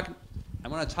going to talk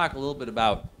a little bit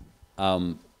about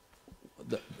kind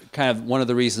of one of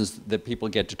the reasons that people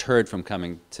get deterred from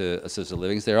coming to assisted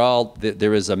living is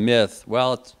there is a myth,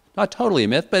 well, it's not totally a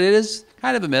myth, but it is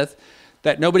kind of a myth,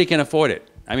 that nobody can afford it.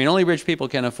 I mean, only rich people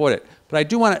can afford it. But I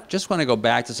do want to go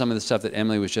back to some of the stuff that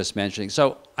Emily was just mentioning.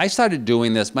 So I started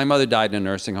doing this. My mother died in a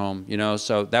nursing home,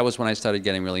 so that was when I started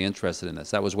getting really interested in this.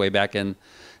 That was way back in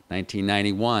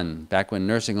 1991, back when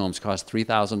nursing homes cost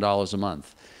 $3,000 a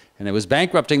month. And it was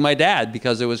bankrupting my dad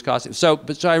because it was costing. So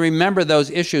I remember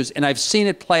those issues, and I've seen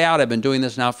it play out. I've been doing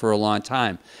this now for a long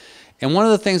time. And one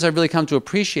of the things I've really come to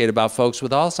appreciate about folks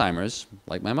with Alzheimer's,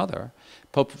 like my mother,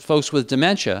 folks with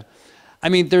dementia, I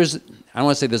mean, I don't want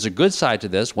to say there's a good side to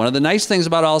this. One of the nice things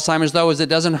about Alzheimer's, though, is it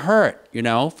doesn't hurt, you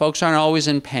know? Folks aren't always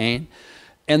in pain.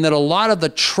 And that a lot of the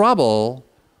trouble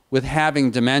with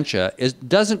having dementia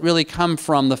doesn't really come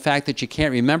from the fact that you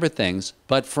can't remember things,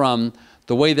 but from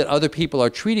the way that other people are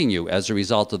treating you as a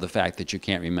result of the fact that you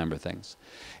can't remember things.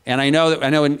 And I know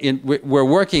we're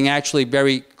working actually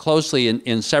very closely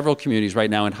in several communities right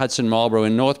now, in Hudson, Marlborough,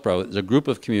 and Northborough. There's a group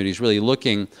of communities really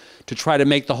looking to try to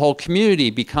make the whole community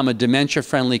become a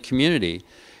dementia-friendly community.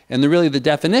 And really the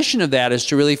definition of that is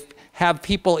to really have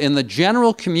people in the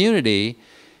general community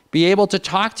be able to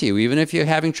talk to you, even if you're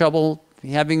having trouble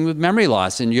with memory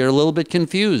loss and you're a little bit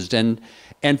confused, and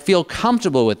feel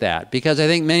comfortable with that. Because I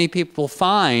think many people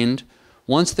find,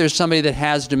 once there's somebody that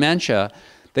has dementia,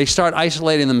 they start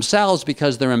isolating themselves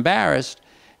because they're embarrassed,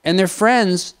 and their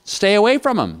friends stay away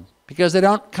from them because they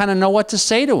don't kind of know what to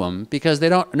say to them, because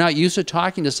they're not used to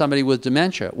talking to somebody with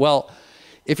dementia. Well,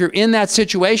 if you're in that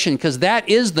situation, because that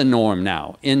is the norm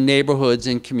now in neighborhoods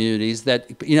and communities,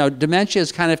 that, you know, dementia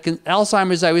is kind of,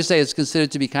 Alzheimer's, I always say, is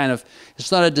considered to be kind of,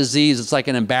 it's not a disease, it's like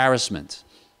an embarrassment,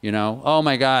 you know? Oh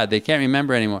my God, they can't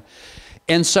remember anymore.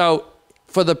 And so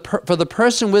for the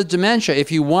person with dementia,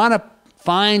 if you want to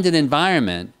find an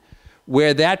environment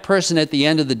where that person at the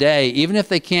end of the day, even if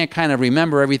they can't kind of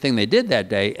remember everything they did that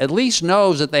day, at least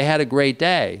knows that they had a great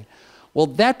day. Well,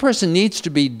 that person needs to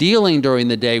be dealing during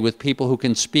the day with people who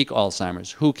can speak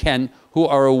Alzheimer's, who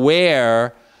are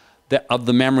aware of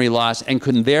the memory loss and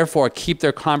can therefore keep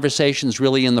their conversations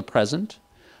really in the present,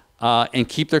 and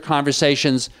keep their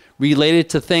conversations related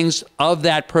to things of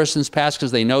that person's past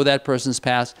because they know that person's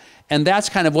past. And that's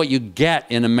kind of what you get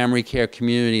in a memory care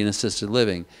community and assisted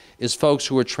living, is folks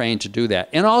who are trained to do that.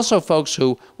 And also folks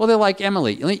who, well, they're like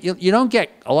Emily. You don't get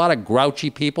a lot of grouchy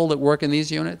people that work in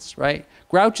these units, right?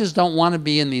 Grouches don't want to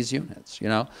be in these units, you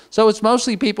know? So it's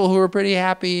mostly people who are pretty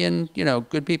happy and, you know,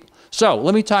 good people. So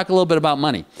let me talk a little bit about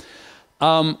money.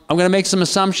 I'm going to make some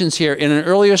assumptions here. In an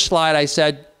earlier slide, I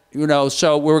said, you know,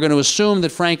 so we're going to assume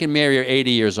that Frank and Mary are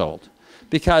 80 years old.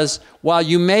 Because while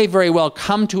you may very well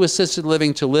come to assisted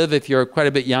living to live if you're quite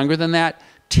a bit younger than that,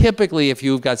 typically if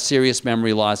you've got serious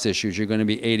memory loss issues, you're going to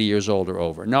be 80 years old or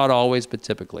over. Not always, but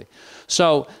typically.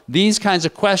 So these kinds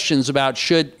of questions about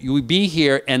should you be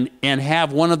here and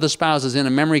have one of the spouses in a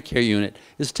memory care unit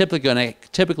is typically going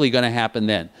to happen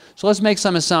then. So let's make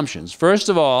some assumptions. First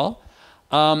of all,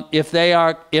 if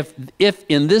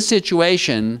in this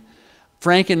situation,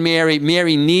 Frank and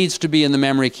Mary needs to be in the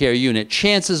memory care unit,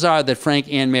 chances are that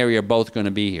Frank and Mary are both going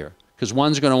to be here, because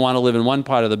one's going to want to live in one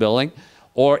part of the building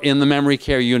or in the memory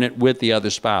care unit with the other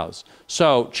spouse.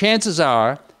 So chances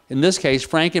are, in this case,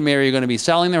 Frank and Mary are going to be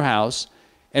selling their house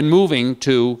and moving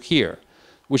to here,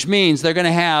 which means they're going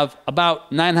to have about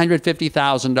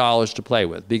 $950,000 to play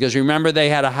with. Because remember, they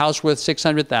had a house worth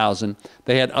 $600,000.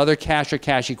 They had other cash or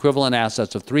cash equivalent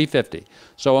assets of $350,000.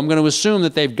 So I'm going to assume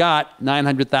that they've got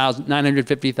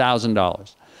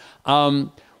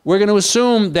 $950,000. We're going to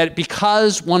assume that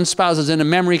because one spouse is in a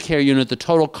memory care unit, the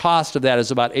total cost of that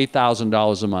is about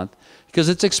 $8,000 a month, because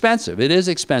it's expensive. It is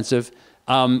expensive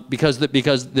because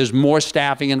there's more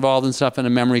staffing involved and stuff in a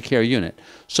memory care unit.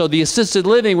 So the assisted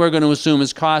living, we're going to assume,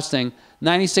 is costing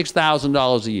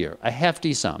 $96,000 a year, a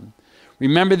hefty sum.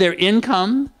 Remember their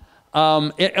income,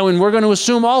 and we're going to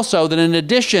assume also that in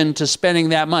addition to spending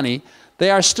that money,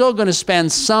 they are still going to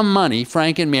spend some money,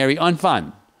 Frank and Mary, on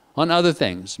fun, on other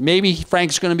things. Maybe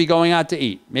Frank's going to be going out to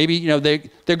eat. Maybe, you know,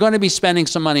 they're going to be spending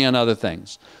some money on other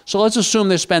things. So let's assume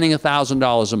they're spending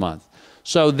 $1,000 a month.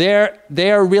 So they're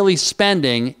really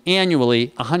spending annually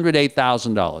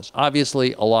 $108,000.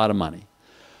 Obviously, a lot of money.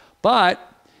 But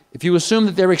if you assume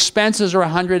that their expenses are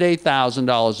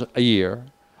 $108,000 a year,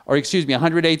 or excuse me,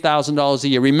 $108,000 a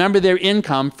year. Remember their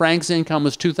income, Frank's income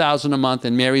was $2,000 a month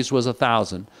and Mary's was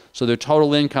 $1,000. So their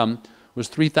total income was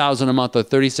 $3,000 a month or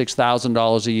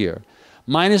 $36,000 a year.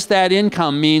 Minus that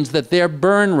income means that their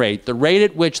burn rate, the rate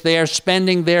at which they are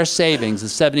spending their savings,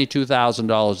 is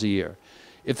 $72,000 a year.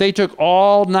 If they took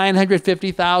all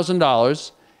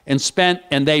 $950,000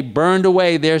 and they burned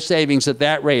away their savings at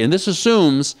that rate, and this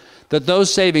assumes that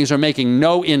those savings are making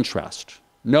no interest,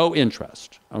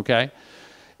 okay?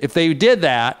 If they did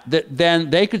that, then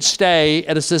they could stay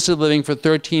at assisted living for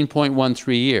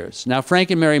 13.13 years. Now,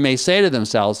 Frank and Mary may say to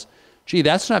themselves, gee,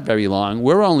 that's not very long.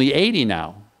 We're only 80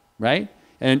 now, right?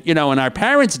 And, you know, and our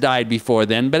parents died before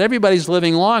then, but everybody's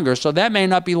living longer, so that may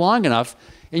not be long enough.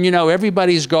 And, you know,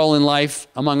 everybody's goal in life,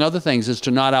 among other things, is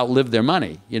to not outlive their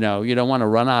money. You know, you don't want to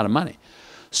run out of money.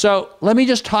 So let me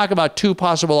just talk about two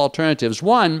possible alternatives.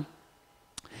 One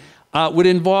would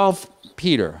involve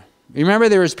Peter. Remember,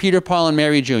 there was Peter, Paul, and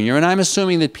Mary Jr., and I'm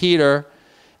assuming that Peter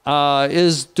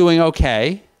is doing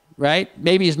okay, right?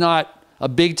 Maybe he's not a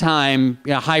big-time,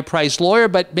 high-priced lawyer,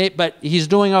 but he's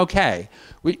doing okay.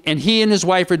 And he and his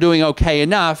wife are doing okay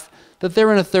enough that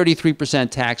they're in a 33%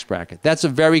 tax bracket. That's a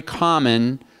very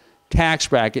common tax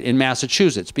bracket in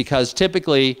Massachusetts, because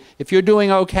typically, if you're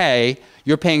doing okay,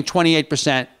 you're paying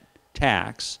 28%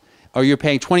 tax, or you're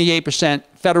paying 28%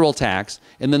 federal tax,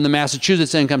 and then the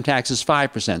Massachusetts income tax is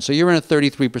 5%. So you're in a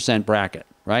 33% bracket,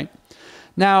 right?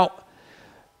 Now,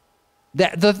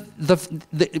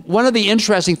 one of the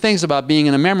interesting things about being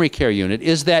in a memory care unit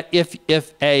is that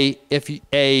if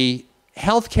a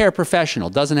healthcare professional,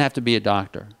 doesn't have to be a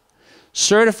doctor,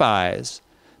 certifies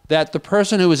that the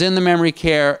person who is in the memory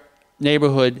care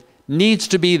neighborhood needs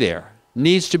to be there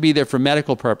for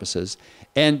medical purposes,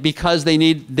 and because they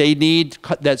need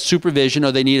that supervision,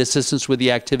 or they need assistance with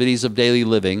the activities of daily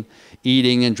living,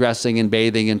 eating and dressing and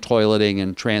bathing and toileting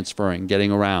and transferring,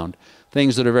 getting around,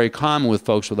 things that are very common with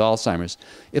folks with Alzheimer's.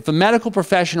 If a medical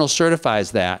professional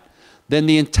certifies that, then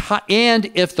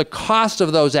and if the cost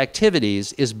of those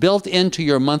activities is built into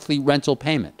your monthly rental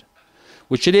payment,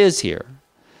 which it is here,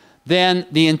 then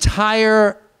the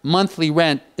entire monthly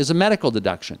rent is a medical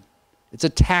deduction. It's a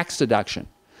tax deduction.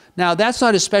 Now, that's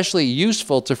not especially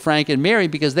useful to Frank and Mary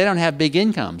because they don't have big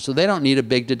incomes, so they don't need a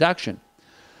big deduction.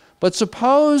 But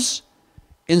suppose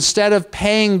instead of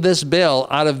paying this bill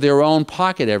out of their own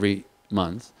pocket every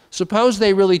month, suppose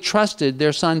they really trusted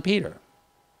their son Peter.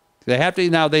 They have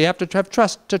to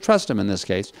trust him in this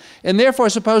case. And therefore,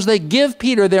 suppose they give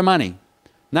Peter their money,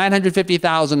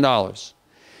 $950,000.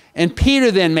 And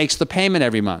Peter then makes the payment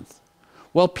every month.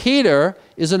 Well, Peter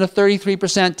is in a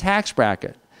 33% tax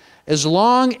bracket. As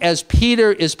long as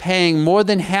Peter is paying more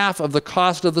than half of the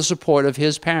cost of the support of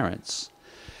his parents,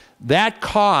 that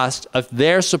cost of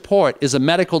their support is a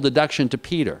medical deduction to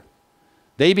Peter.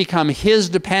 They become his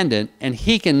dependent, and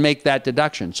he can make that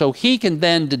deduction. So he can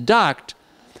then deduct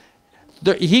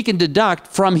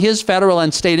from his federal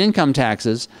and state income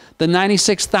taxes the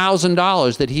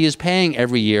 $96,000 that he is paying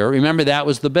every year. Remember, that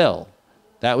was the bill.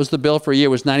 That was the bill for a year,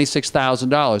 was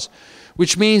 $96,000,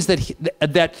 which means that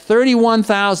that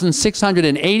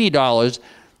 $31,680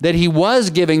 that he was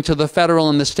giving to the federal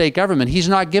and the state government, he's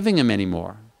not giving him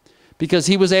anymore, because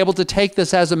he was able to take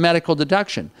this as a medical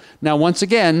deduction. Now, once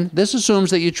again, this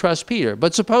assumes that you trust Peter.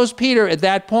 But suppose Peter, at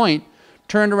that point,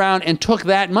 turned around and took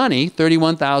that money,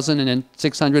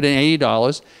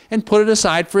 $31,680, and put it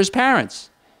aside for his parents,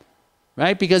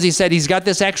 right? Because he said he's got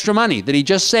this extra money that he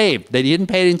just saved, that he didn't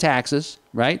pay it in taxes,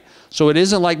 right? So it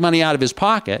isn't like money out of his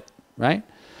pocket, right?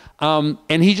 And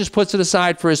he just puts it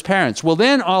aside for his parents. Well,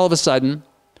 then all of a sudden,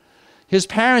 his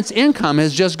parents' income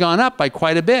has just gone up by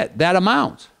quite a bit, that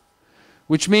amount,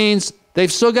 which means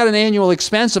they've still got an annual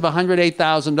expense of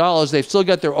 $108,000. They've still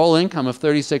got their whole income of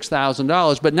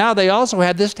 $36,000, but now they also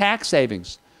have this tax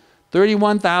savings,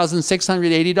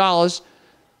 $31,680,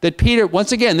 that Peter,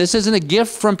 once again, this isn't a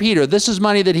gift from Peter. This is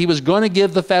money that he was going to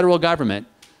give the federal government,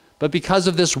 but because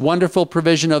of this wonderful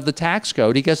provision of the tax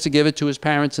code, he gets to give it to his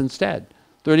parents instead,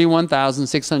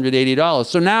 $31,680.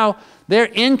 So now their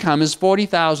income is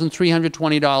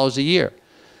 $40,320 a year.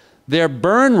 Their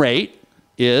burn rate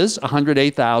is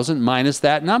 $108,000 minus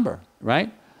that number,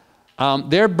 right?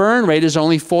 Their burn rate is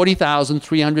only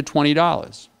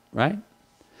 $40,320, right?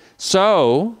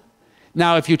 So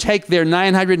now if you take their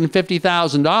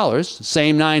 $950,000,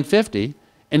 same $950,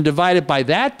 and divide it by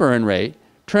that burn rate,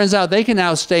 turns out they can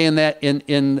now stay in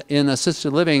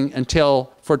assisted living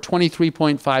for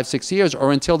 23.56 years,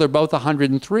 or until they're both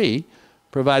 103,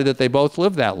 provided that they both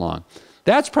live that long.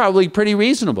 That's probably pretty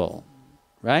reasonable,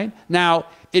 right? Now,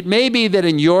 it may be that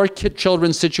in your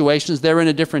children's situations, they're in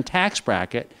a different tax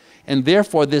bracket, and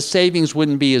therefore this savings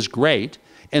wouldn't be as great,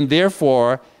 and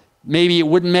therefore maybe it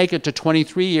wouldn't make it to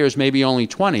 23 years, maybe only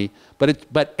 20,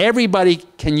 but everybody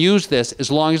can use this as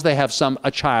long as they have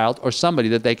a child or somebody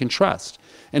that they can trust.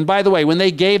 And by the way, when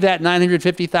they gave that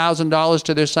 $950,000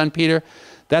 to their son Peter,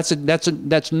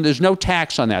 there's no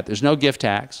tax on that. There's no gift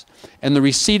tax. And the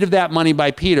receipt of that money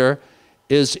by Peter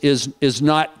is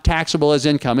not taxable as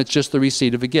income. It's just the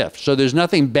receipt of a gift. So there's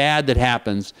nothing bad that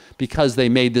happens because they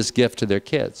made this gift to their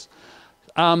kids.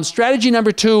 Strategy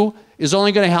number 2 is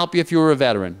only going to help you if you were a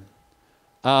veteran.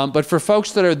 But for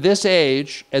folks that are this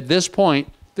age, at this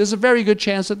point, there's a very good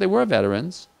chance that they were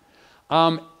veterans.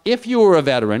 If you were a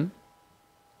veteran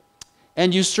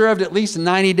and you served at least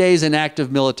 90 days in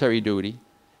active military duty,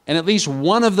 and at least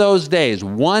one of those days,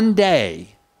 one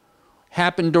day,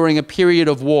 happened during a period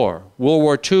of war, World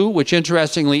War II, which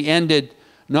interestingly ended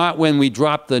not when we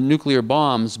dropped the nuclear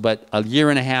bombs, but a year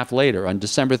and a half later, on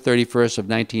December 31st of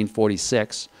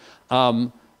 1946.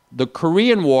 The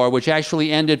Korean War, which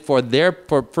actually ended for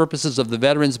purposes of the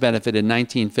veterans benefit in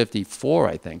 1954,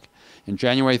 I think, in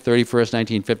January 31st,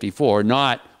 1954,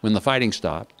 not when the fighting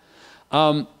stopped.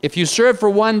 If you serve for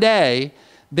 1 day,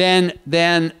 then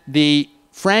the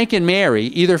Frank and Mary,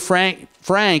 either Frank,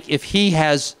 if he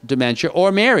has dementia,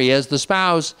 or Mary, as the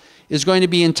spouse, is going to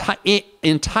be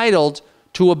entitled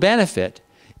to a benefit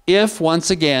if,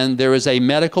 once again, there is a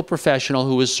medical professional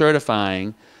who is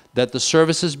certifying that the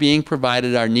services being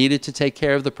provided are needed to take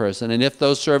care of the person, and if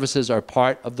those services are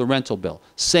part of the rental bill.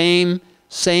 Same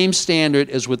standard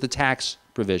as with the tax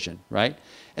provision, right?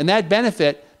 And that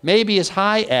benefit may be as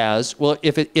high as, well,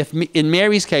 if in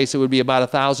Mary's case, it would be about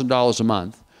 $1,000 a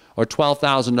month or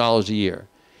 $12,000 a year.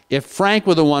 If Frank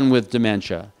were the one with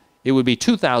dementia, it would be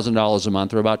 $2,000 a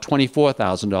month or about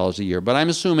 $24,000 a year. But I'm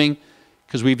assuming,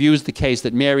 because we've used the case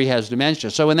that Mary has dementia.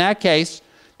 So in that case,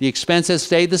 the expense has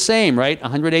stayed the same, right?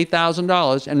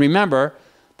 $108,000. And remember,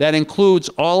 that includes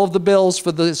all of the bills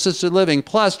for the assisted living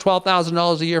plus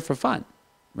 $12,000 a year for fun,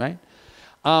 right?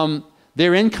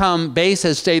 Their income base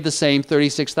has stayed the same,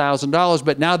 $36,000,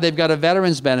 but now they've got a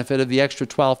veteran's benefit of the extra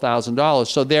 $12,000.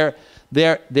 So their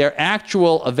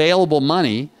actual available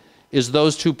money is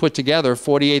those two put together,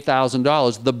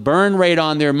 $48,000. The burn rate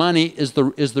on their money is the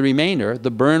remainder.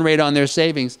 The burn rate on their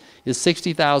savings is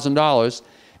 $60,000.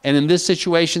 And in this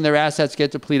situation, their assets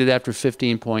get depleted after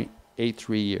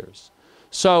 15.83 years.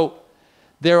 So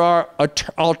there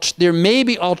may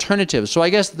be alternatives. So I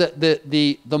guess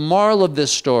the moral of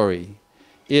this story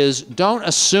is don't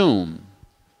assume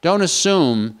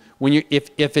when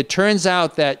if it turns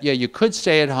out that, yeah, you could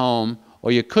stay at home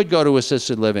or you could go to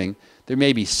assisted living, there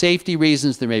may be safety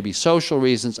reasons, there may be social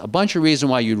reasons, a bunch of reasons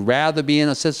why you'd rather be in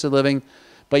assisted living,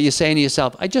 but you're saying to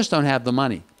yourself, I just don't have the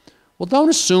money. Well, don't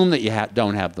assume that you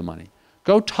don't have the money.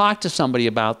 Go talk to somebody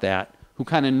about that who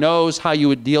kind of knows how you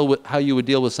would deal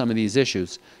with some of these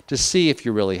issues to see if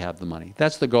you really have the money.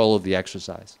 That's the goal of the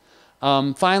exercise.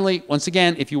 Finally, once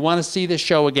again, if you want to see this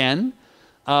show again,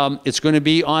 it's going to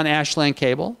be on Ashland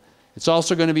Cable. It's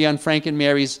also going to be on Frank and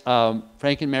Mary's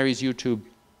YouTube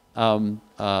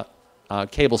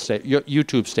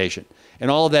YouTube station. And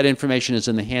all of that information is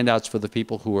in the handouts for the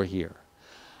people who are here.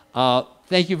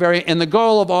 Thank you and the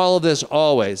goal of all of this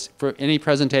always, for any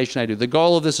presentation I do, the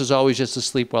goal of this is always just to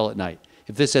sleep well at night.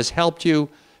 If this has helped you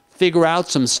figure out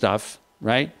some stuff,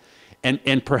 right,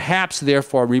 and perhaps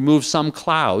therefore remove some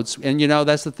clouds, and you know,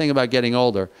 that's the thing about getting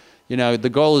older, you know, the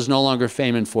goal is no longer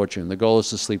fame and fortune. The goal is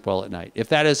to sleep well at night. If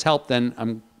that has helped, then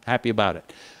I'm happy about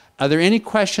it. Are there any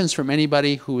questions from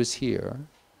anybody who is here?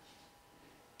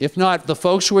 If not, the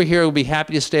folks who are here will be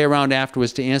happy to stay around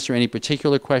afterwards to answer any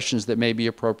particular questions that may be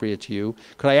appropriate to you.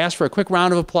 Could I ask for a quick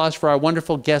round of applause for our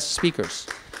wonderful guest speakers?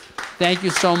 Thank you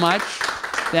so much.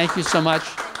 Thank you so much.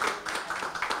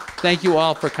 Thank you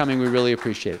all for coming. We really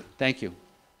appreciate it. Thank you.